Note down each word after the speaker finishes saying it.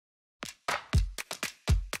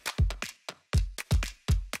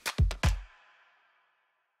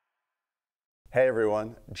Hey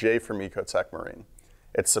everyone, Jay from EcoTech Marine.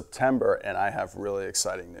 It's September and I have really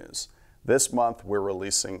exciting news. This month we're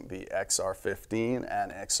releasing the XR15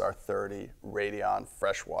 and XR30 Radion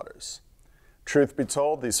Freshwaters. Truth be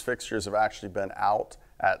told, these fixtures have actually been out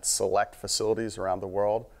at select facilities around the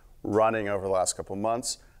world, running over the last couple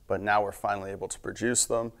months, but now we're finally able to produce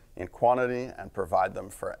them in quantity and provide them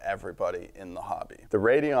for everybody in the hobby. The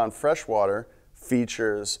Radion Freshwater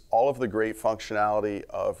features all of the great functionality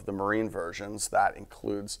of the marine versions. That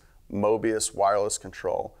includes Mobius wireless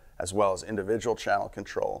control, as well as individual channel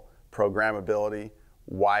control, programmability,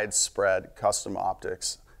 widespread custom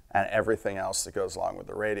optics, and everything else that goes along with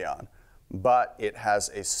the Radeon. But it has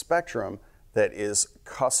a spectrum that is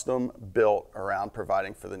custom built around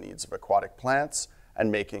providing for the needs of aquatic plants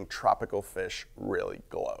and making tropical fish really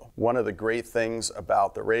glow. One of the great things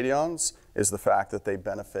about the Radions is the fact that they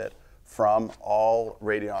benefit from all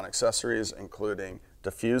Radeon accessories, including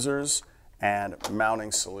diffusers and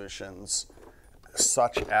mounting solutions,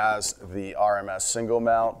 such as the RMS single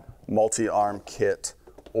mount, multi-arm kit,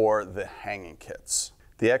 or the hanging kits.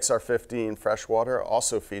 The XR15 Freshwater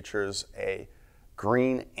also features a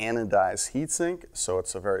green anodized heatsink, so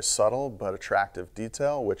it's a very subtle but attractive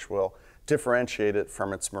detail which will differentiate it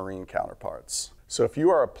from its marine counterparts. So if you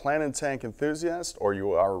are a planted tank enthusiast or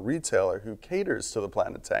you are a retailer who caters to the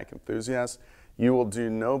planted tank enthusiast, you will do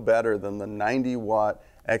no better than the 90-watt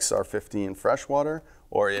XR15 Freshwater,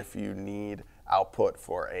 or if you need output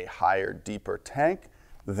for a higher, deeper tank,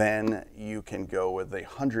 then you can go with the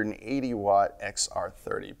 180-watt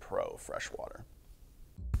XR30 Pro Freshwater.